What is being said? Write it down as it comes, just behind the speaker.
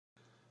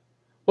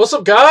What's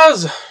up,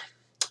 guys?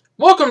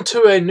 Welcome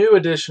to a new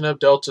edition of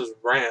Delta's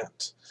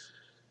Rant.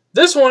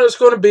 This one is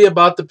going to be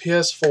about the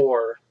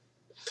PS4.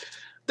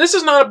 This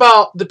is not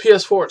about the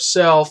PS4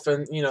 itself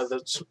and,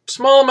 the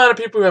small amount of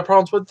people who have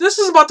problems with it. This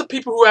is about the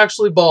people who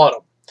actually bought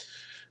them.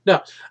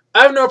 Now,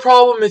 I have no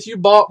problem if you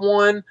bought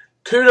one.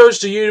 Kudos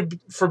to you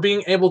for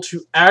being able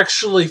to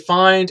actually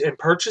find and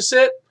purchase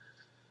it.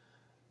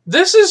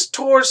 This is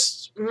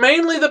towards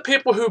mainly the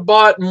people who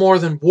bought more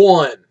than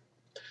one.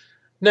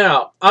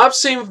 Now, I've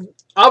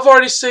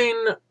already seen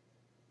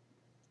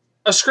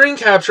a screen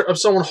capture of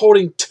someone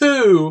holding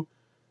two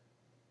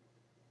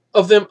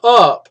of them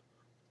up.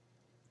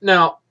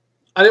 Now,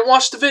 I didn't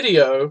watch the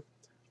video,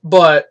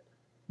 but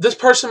this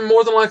person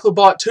more than likely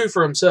bought two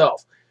for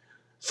himself.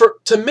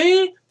 To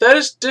me, that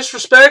is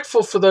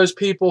disrespectful for those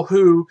people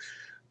who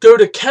go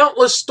to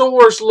countless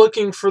stores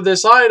looking for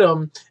this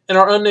item and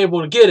are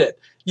unable to get it.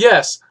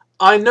 Yes,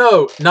 I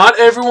know, not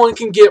everyone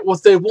can get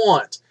what they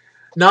want.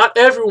 Not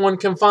everyone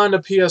can find a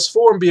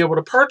PS4 and be able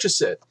to purchase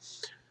it.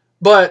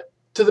 But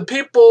to the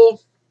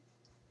people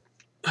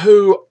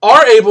who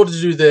are able to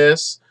do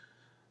this,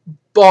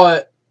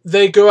 but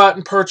they go out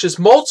and purchase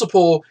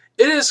multiple,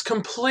 it is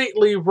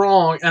completely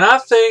wrong. And I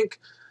think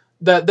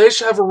that they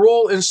should have a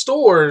rule in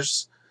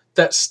stores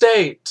that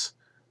state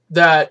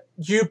that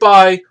you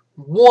buy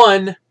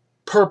one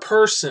per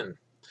person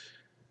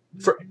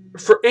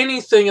for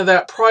anything of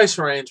that price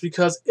range,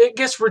 because it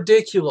gets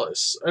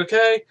ridiculous,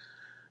 okay?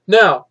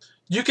 Now,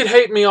 you can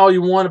hate me all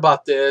you want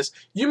about this.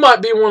 You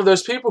might be one of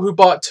those people who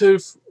bought two,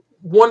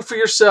 one for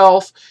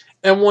yourself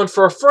and one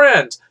for a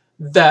friend.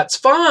 That's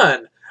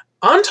fine.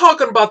 I'm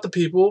talking about the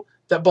people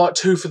that bought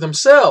two for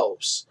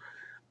themselves.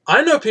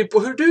 I know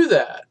people who do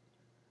that.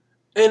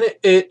 And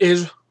it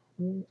is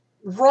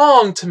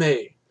wrong to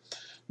me.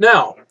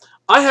 Now,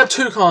 I have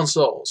two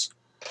consoles.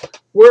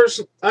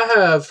 I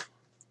have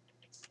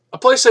a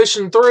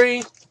PlayStation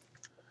 3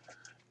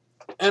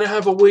 and I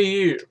have a Wii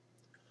U.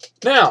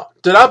 Now,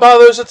 did I buy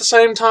those at the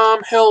same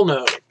time? Hell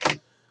no.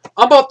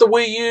 I bought the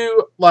Wii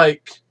U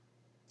like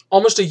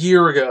almost a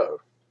year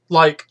ago.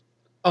 Like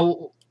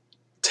 10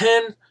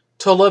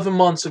 to 11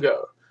 months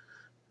ago.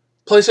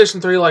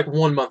 PlayStation 3 like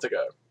 1 month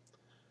ago.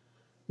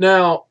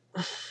 Now,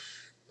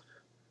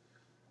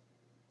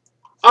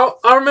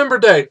 I remember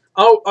a day.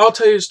 I'll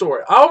tell you a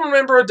story. I'll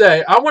remember a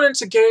day. I went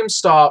into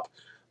GameStop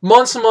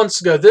months and months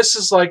ago. This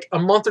is like a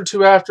month or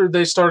two after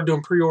they started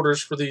doing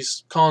pre-orders for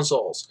these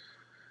consoles.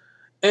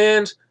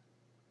 And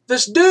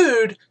this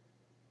dude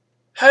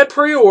had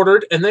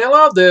pre-ordered, and they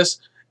allowed this,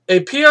 a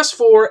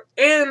PS4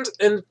 and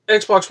an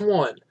Xbox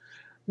One.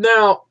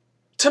 Now,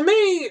 to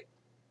me,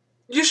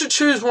 you should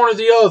choose one or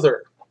the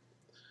other,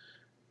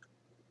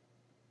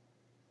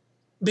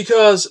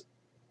 because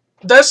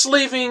that's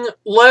leaving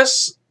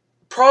less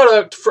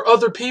product for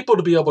other people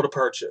to be able to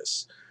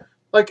purchase.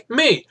 Like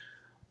me,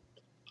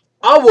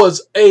 I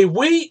was a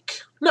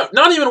week, no,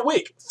 not even a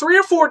week, 3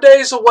 or 4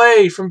 days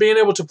away from being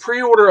able to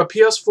pre-order a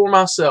PS4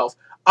 myself.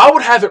 I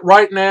would have it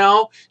right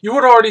now. You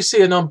would already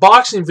see an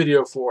unboxing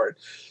video for it.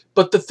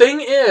 But the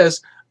thing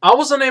is, I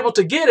was unable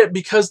to get it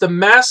because the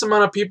mass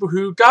amount of people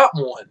who got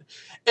one.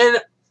 And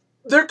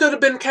there could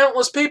have been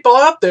countless people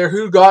out there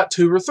who got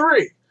 2 or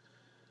 3.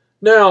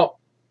 Now,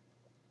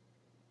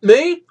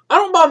 me, I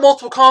don't buy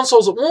multiple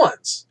consoles at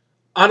once.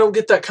 I don't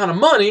get that kind of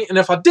money, and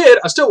if I did,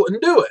 I still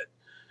wouldn't do it.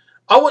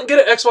 I wouldn't get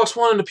an Xbox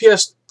One and a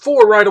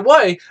PS4 right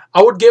away.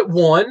 I would get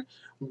one,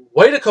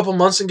 wait a couple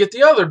months and get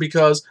the other,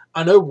 because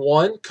I know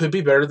one could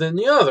be better than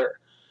the other.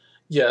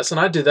 Yes, and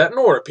I did that in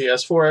order.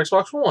 PS4,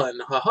 Xbox One.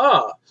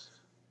 Haha.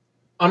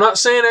 I'm not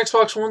saying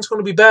Xbox One's going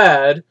to be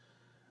bad.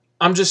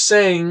 I'm just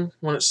saying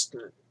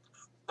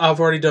I've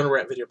already done a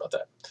rant video about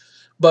that.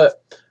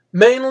 But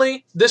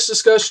mainly, this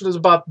discussion is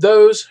about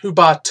those who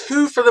buy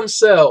two for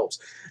themselves.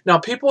 Now,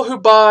 people who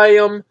buy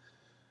them,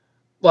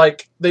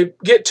 like, they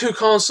get 2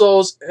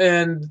 consoles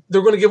and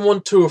they're going to give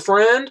one to a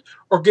friend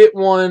or get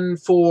one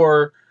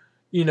for,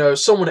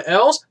 someone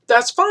else,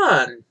 that's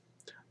fine.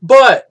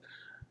 But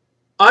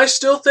I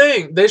still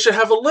think they should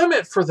have a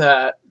limit for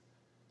that,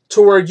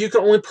 to where you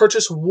can only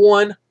purchase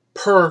one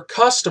per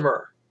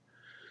customer.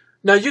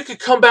 Now, you could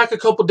come back a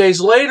couple days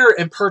later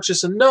and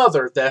purchase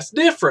another. That's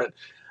different.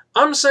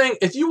 I'm saying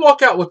if you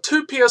walk out with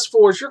 2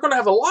 PS4s, you're going to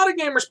have a lot of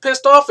gamers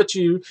pissed off at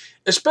you,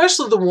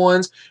 especially the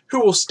ones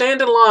who will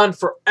stand in line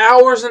for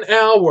hours and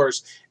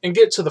hours and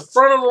get to the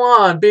front of the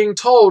line being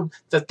told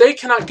that they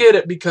cannot get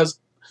it because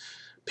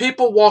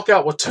people walk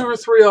out with 2 or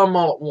 3 of them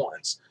all at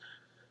once.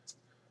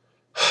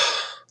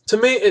 To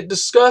me, it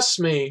disgusts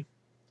me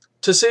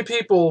to see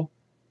people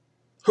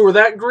who are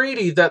that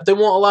greedy that they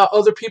won't allow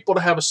other people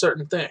to have a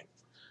certain thing.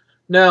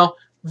 Now,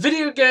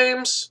 video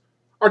games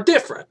are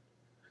different.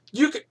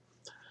 You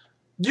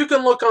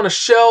can look on a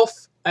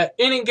shelf at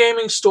any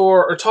gaming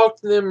store or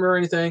talk to them or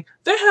anything.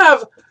 They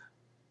have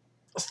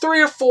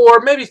 3 or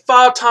 4, maybe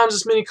 5 times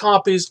as many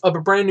copies of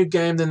a brand new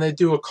game than they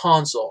do a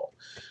console.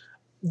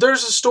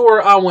 There's a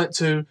store I went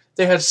to.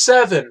 They had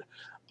 7.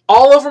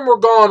 All of them were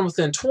gone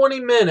within 20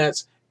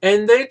 minutes,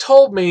 and they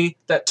told me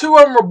that 2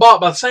 of them were bought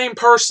by the same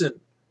person.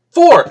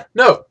 4!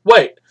 No,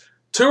 wait.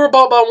 2 are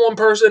bought by one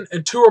person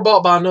and 2 are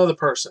bought by another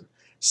person.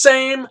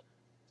 Same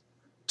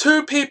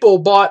 2 people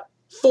bought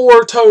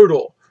 4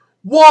 total.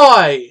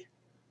 Why?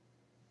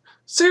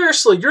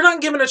 Seriously, you're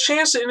not giving a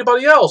chance to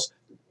anybody else.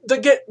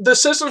 The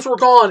systems were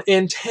gone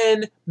in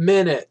 10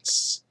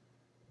 minutes.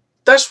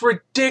 That's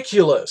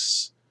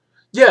ridiculous.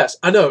 Yes,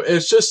 I know,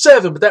 it's just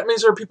 7, but that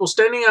means there are people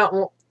standing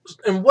out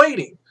and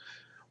waiting.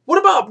 What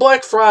about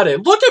Black Friday?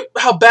 Look at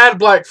how bad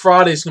Black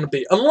Friday is going to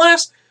be.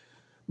 Unless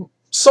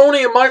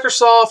Sony and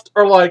Microsoft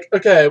are like,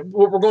 okay,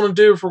 what we're going to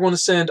do is we're going to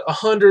send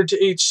 100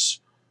 to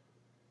each,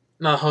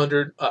 not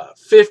 100,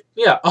 50,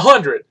 yeah,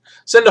 100.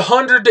 Send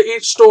 100 to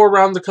each store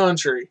around the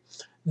country.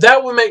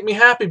 That would make me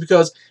happy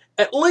because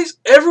at least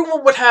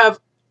everyone would have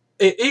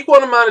an equal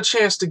amount of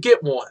chance to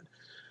get one.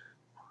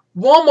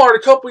 Walmart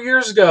a couple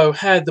years ago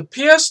had the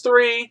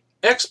PS3,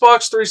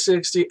 Xbox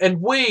 360, and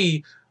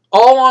Wii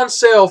all on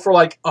sale for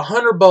like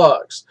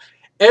 $100.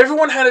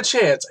 Everyone had a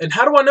chance. And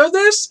how do I know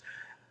this?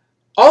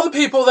 All the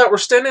people that were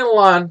standing in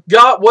line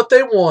got what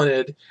they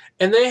wanted,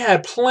 and they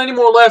had plenty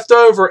more left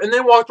over, and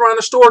they walked around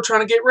the store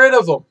trying to get rid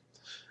of them.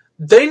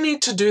 They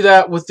need to do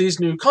that with these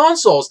new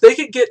consoles. They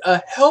could get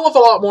a hell of a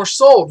lot more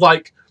sold.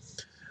 Like,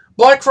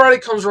 Black Friday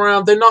comes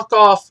around, they knock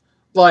off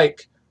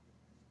like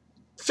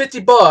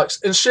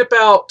 $50 and ship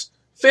out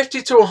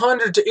 50 to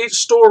 100 to each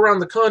store around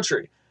the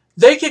country.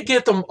 They could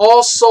get them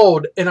all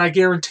sold, and I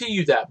guarantee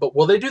you that. But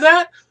will they do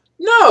that?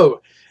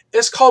 No.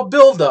 It's called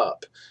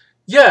build-up.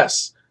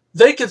 Yes,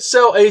 they could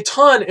sell a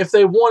ton if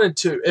they wanted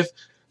to. If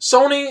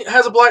Sony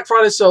has a Black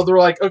Friday sale, they're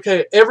like,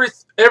 okay, every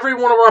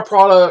one of our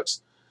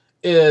products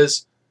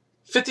is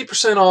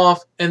 50%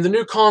 off, and the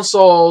new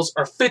consoles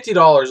are $50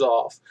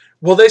 off.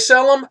 Will they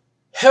sell them?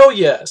 Hell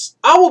yes.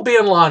 I will be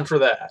in line for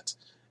that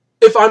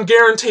if I'm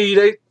guaranteed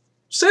a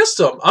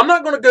system. I'm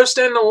not going to go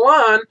stand in a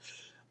line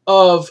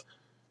of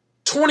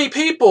 20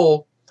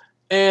 people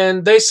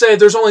and they say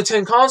there's only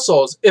 10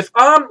 consoles. If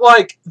I'm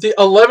like the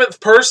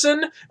 11th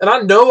person and I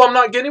know I'm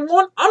not getting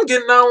one, I'm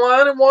getting out of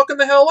line and walking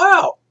the hell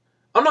out.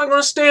 I'm not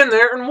going to stand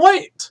there and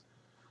wait.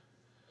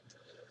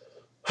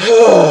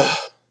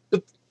 But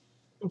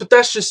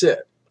that's just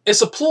it.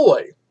 It's a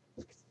ploy.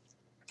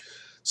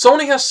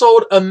 Sony has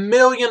sold 1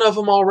 million of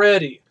them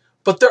already.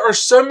 But there are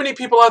so many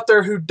people out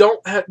there who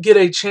don't get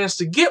a chance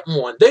to get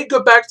one. They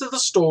go back to the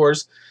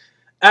stores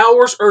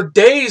hours or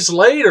days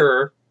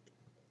later,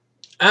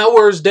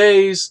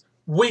 days,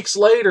 weeks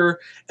later,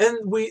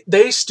 and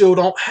they still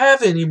don't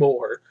have any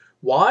more.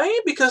 Why?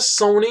 Because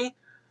Sony,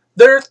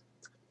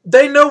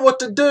 they know what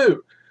to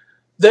do.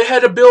 They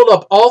had to build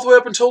up all the way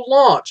up until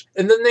launch,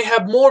 and then they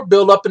have more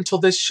build up until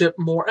they ship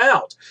more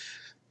out.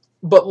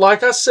 But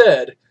like I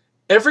said,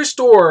 every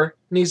store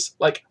needs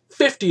like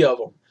 50 of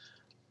them.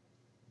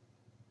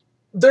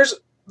 There's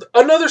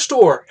another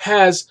store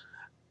has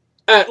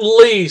at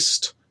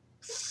least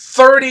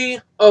 30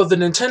 of the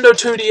Nintendo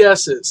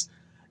 2DS's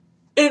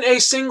in a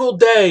single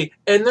day,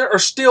 and there are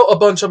still a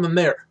bunch of them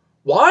there.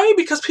 Why?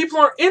 Because people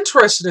aren't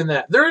interested in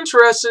that. They're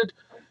interested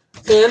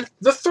in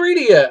the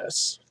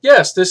 3DS.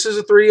 Yes, this is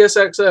a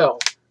 3DS XL.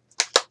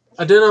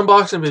 I did an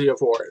unboxing video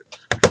for it.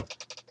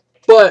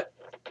 But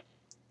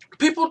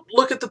people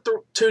look at the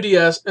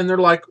 2DS and they're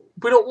like,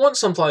 we don't want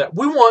something like that.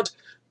 We want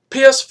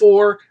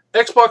PS4,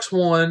 Xbox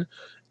One,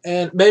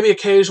 and maybe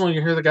occasionally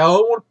you hear the guy,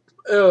 oh,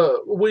 I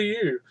want Wii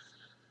U.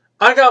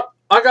 I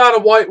got a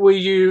white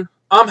Wii U.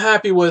 I'm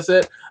happy with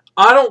it.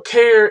 I don't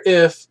care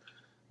if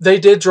they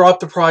did drop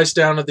the price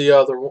down to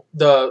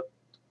the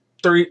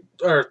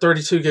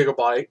 32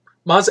 gigabyte.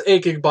 Mine's an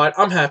 8 gigabyte.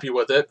 I'm happy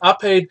with it. I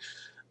paid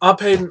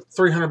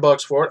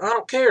 $300 for it. I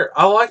don't care.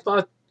 I like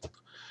my,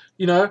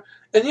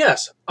 and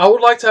yes, I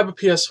would like to have a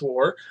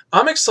PS4.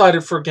 I'm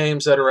excited for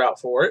games that are out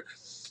for it.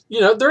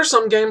 There's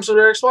some games that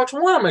are Xbox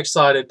One I'm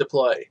excited to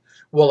play.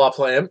 Will I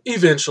play them?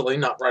 Eventually,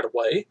 not right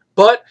away.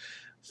 But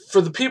for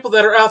the people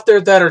that are out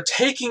there that are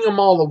taking them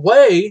all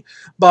away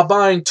by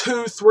buying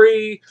 2,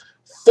 3,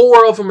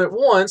 4 of them at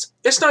once,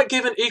 it's not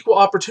giving equal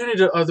opportunity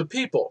to other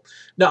people.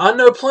 Now, I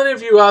know plenty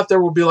of you out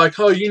there will be like,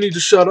 oh, you need to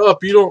shut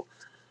up. You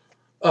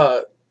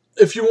don't,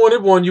 if you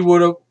wanted one, you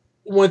would have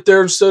went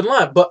there and stood in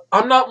line. But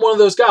I'm not one of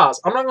those guys.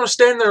 I'm not going to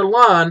stand there in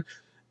line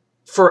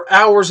for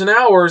hours and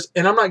hours,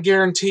 and I'm not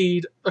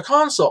guaranteed a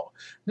console.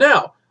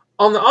 Now,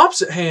 on the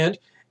opposite hand,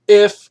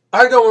 if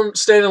I go and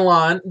stand in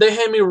line, they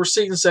hand me a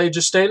receipt and say,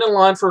 just stand in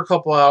line for a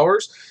couple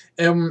hours,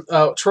 and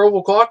 12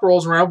 o'clock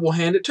rolls around, we'll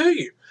hand it to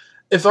you.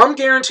 If I'm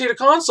guaranteed a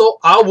console,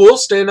 I will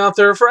stand out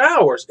there for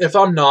hours. If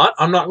I'm not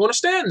going to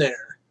stand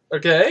there.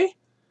 Okay?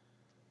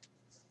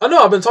 I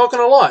know, I've been talking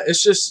a lot.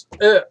 It's just,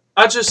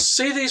 I just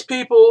see these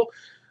people.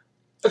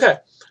 Okay,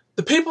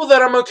 the people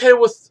that I'm okay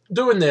with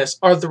doing this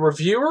are the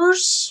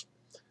reviewers.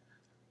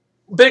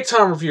 Big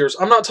time reviewers.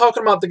 I'm not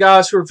talking about the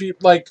guys who review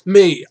like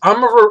me.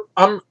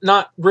 I'm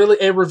not really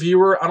a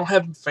reviewer. I don't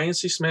have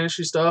fancy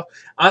smashy stuff.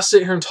 I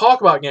sit here and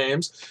talk about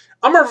games.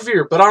 I'm a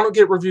reviewer, but I don't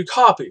get review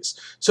copies.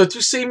 So if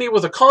you see me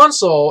with a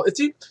console,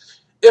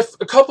 if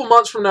a couple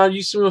months from now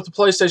you see me with a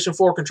PlayStation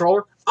 4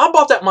 controller, I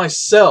bought that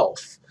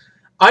myself.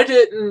 I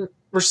didn't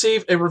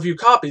receive a review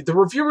copy. The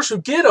reviewers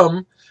who get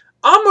them,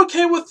 I'm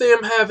okay with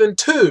them having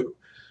two,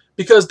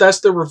 because that's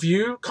their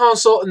review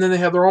console, and then they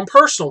have their own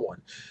personal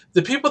one.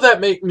 The people that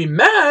make me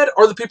mad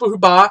are the people who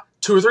buy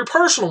 2 or 3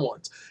 personal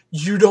ones.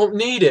 You don't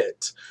need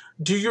it.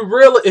 Do you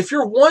really? If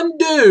you're one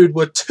dude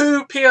with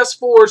 2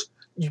 PS4s,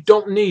 you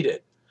don't need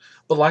it.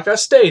 But like I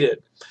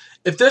stated,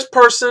 if this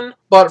person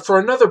bought it for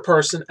another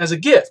person as a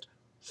gift,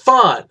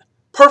 fine.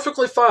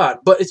 Perfectly fine.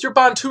 But if you're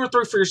buying 2 or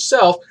 3 for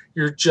yourself,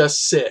 you're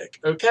just sick,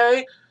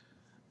 okay?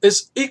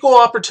 It's equal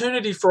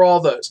opportunity for all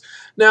those.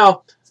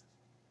 Now,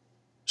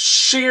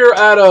 sheer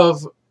out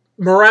of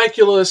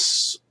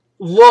miraculous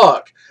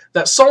luck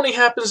that Sony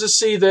happens to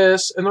see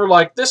this and they're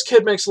like, this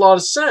kid makes a lot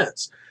of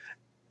sense.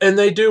 And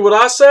they do what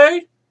I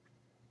say.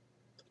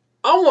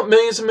 I want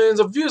millions and millions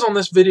of views on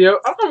this video.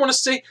 I don't want to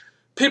see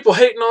people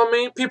hating on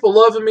me, people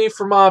loving me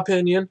for my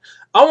opinion.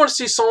 I want to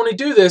see Sony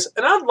do this.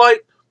 And I'd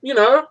like, you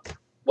know,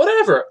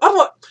 whatever.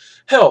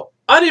 Hell,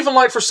 I'd even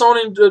like for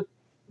Sony to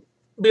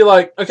be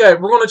like, okay,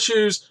 we're going to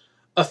choose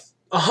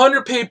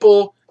 100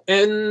 people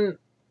in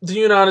the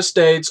United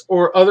States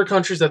or other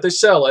countries that they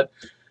sell it,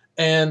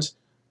 and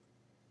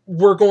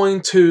we're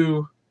going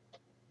to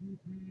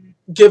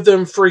give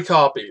them free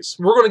copies.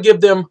 We're going to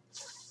give them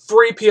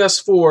free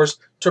PS4s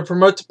to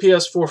promote the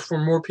PS4 for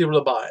more people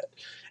to buy it.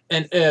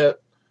 And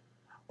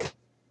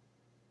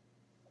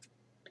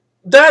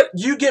that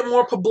you get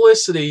more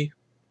publicity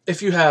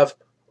if you have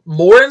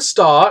more in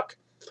stock,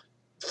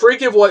 free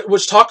giveaway,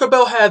 which Taco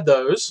Bell had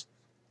those.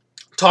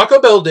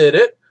 Taco Bell did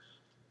it.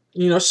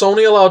 You know,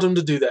 Sony allowed them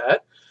to do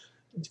that.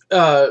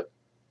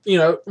 You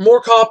know,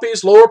 more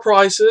copies, lower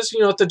prices.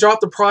 You know, if they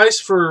drop the price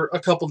for a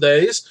couple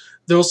days,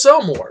 they'll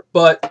sell more.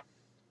 But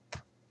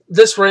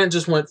this rant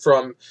just went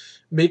from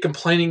me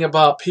complaining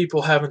about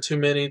people having too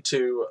many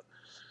to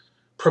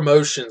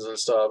promotions and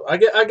stuff. I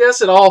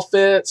guess it all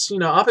fits. You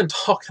know, I've been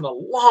talking a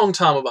long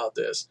time about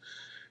this.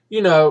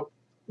 You know,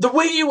 the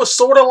Wii U was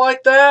sort of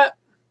like that,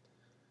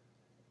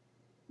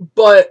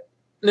 but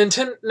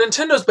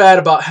Nintendo's bad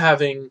about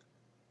having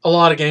a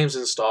lot of games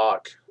in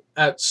stock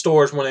at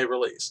stores when they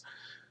release.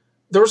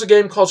 There was a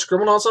game called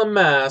Scribblenauts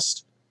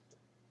Unmasked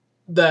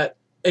that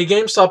a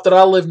GameStop that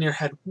I live near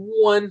had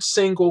 1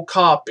 single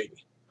copy.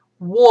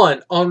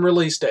 1 on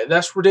release day.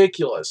 That's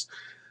ridiculous.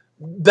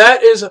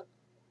 That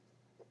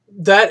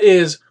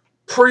is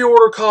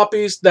pre-order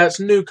copies. That's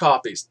new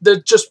copies. They're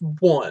just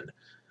 1.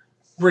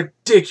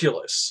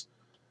 Ridiculous.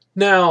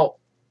 Now,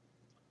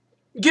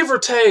 give or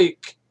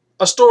take,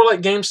 a store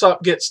like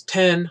GameStop gets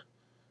 10,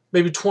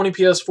 maybe 20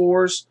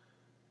 PS4s,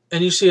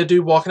 and you see a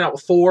dude walking out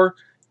with 4.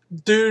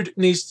 Dude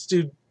needs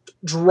to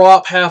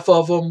drop half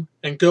of them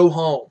and go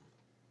home.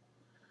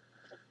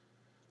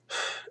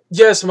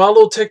 Yes, am I a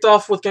little ticked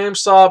off with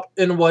GameStop?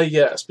 In a way,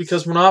 yes.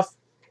 Because when I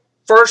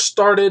first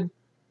started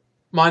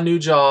my new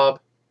job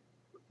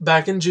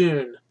back in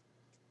June,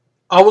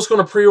 I was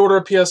going to pre-order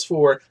a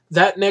PS4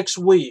 that next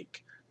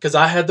week because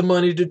I had the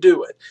money to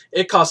do it.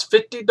 It cost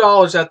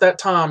 $50 at that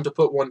time to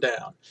put one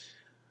down.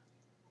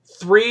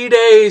 3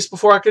 days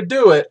before I could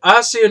do it,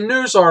 I see a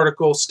news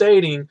article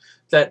stating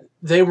that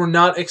they were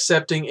not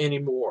accepting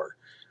anymore,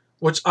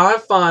 which I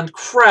find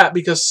crap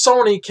because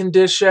Sony can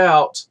dish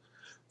out.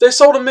 They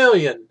sold 1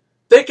 million.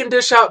 They can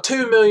dish out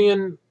 2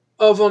 million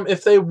of them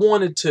if they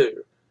wanted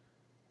to.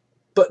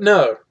 But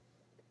no,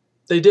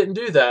 they didn't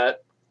do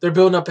that. They're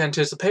building up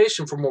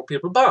anticipation for more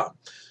people to buy them.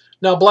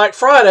 Now, Black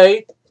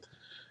Friday,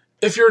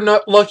 if you're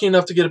not lucky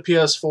enough to get a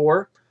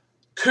PS4,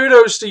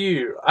 kudos to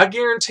you. I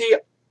guarantee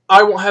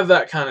I won't have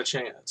that kind of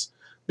chance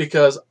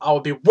because I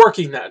would be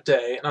working that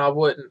day and I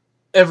wouldn't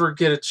ever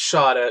get a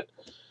shot at.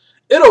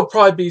 It'll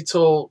probably be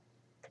till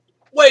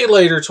way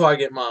later till I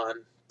get mine.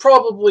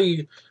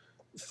 Probably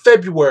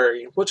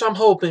February, which I'm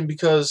hoping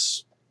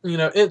because, you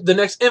know, the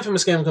next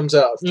Infamous game comes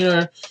out. You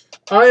know,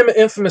 I am an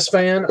Infamous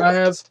fan. I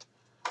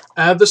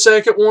have the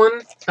second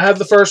one. I have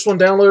the first one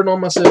downloaded on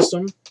my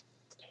system.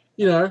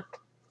 You know.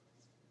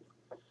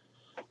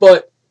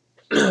 But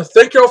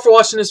thank you all for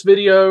watching this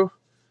video.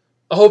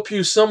 I hope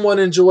you somewhat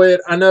enjoy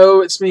it. I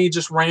know it's me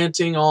just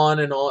ranting on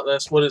and on.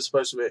 That's what it's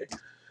supposed to be.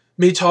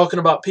 Me talking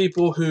about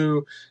people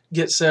who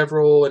get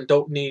several and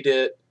don't need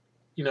it.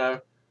 You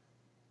know.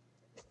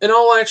 In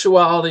all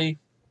actuality,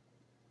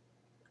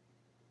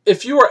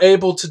 if you are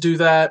able to do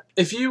that,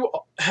 if you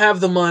have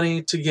the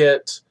money to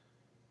get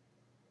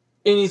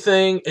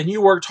anything and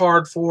you worked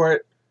hard for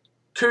it,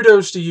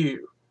 kudos to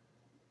you.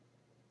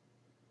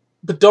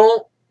 But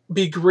don't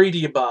be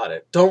greedy about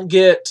it. Don't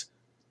get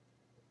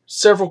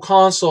several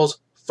consoles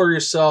for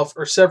yourself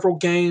or several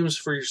games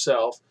for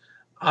yourself.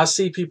 I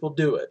see people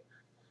do it.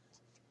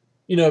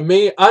 You know,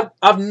 me,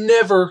 I've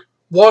never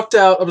walked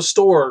out of a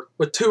store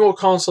with 2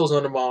 consoles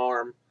under my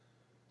arm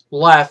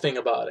laughing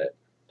about it.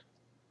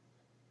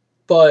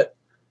 But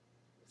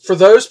for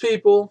those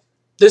people,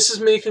 this is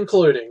me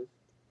concluding.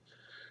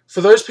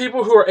 For those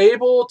people who are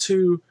able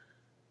to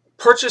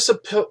purchase a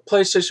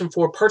PlayStation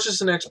 4, purchase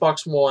an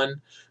Xbox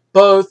One,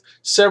 both,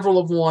 several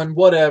of one,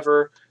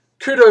 whatever,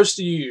 kudos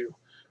to you.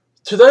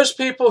 To those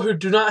people who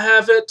do not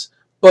have it,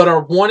 but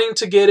are wanting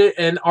to get it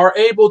and are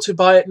able to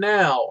buy it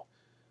now,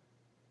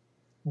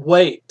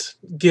 Wait.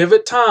 Give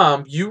it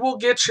time. You will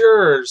get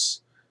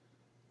yours.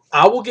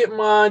 I will get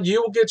mine.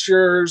 You will get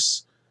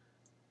yours.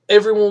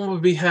 Everyone will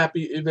be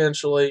happy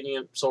eventually,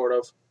 sort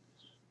of.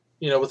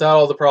 Without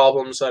all the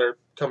problems that are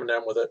coming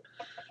down with it.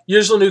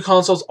 Usually new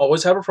consoles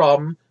always have a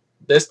problem.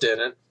 This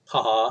didn't.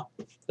 Haha.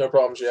 No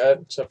problems yet,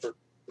 except for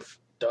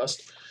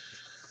dust.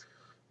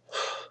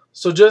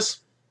 So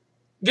just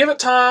give it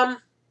time.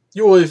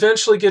 You will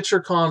eventually get your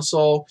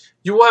console.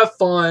 You will have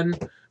fun.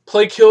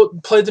 Play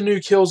the new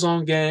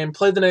Killzone game.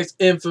 Play the next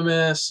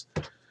Infamous.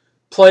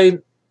 Play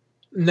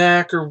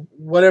Knack or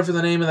whatever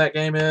the name of that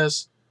game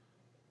is.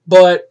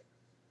 But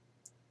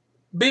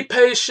be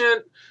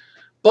patient.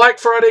 Black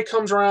Friday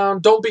comes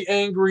around. Don't be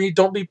angry.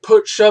 Don't be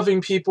shoving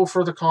people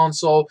for the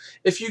console.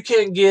 If you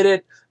can't get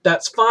it,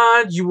 that's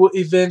fine. You will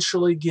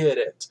eventually get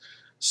it.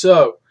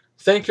 So,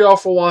 thank you all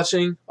for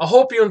watching. I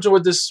hope you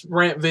enjoyed this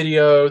rant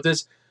video,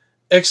 this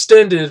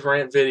extended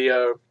rant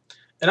video.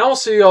 And I will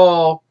see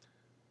y'all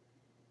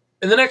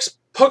in the next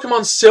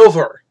Pokemon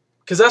Silver,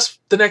 because that's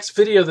the next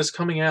video that's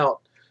coming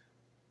out.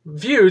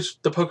 View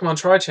the Pokemon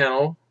Tri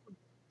channel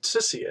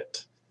to see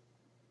it.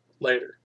 Later.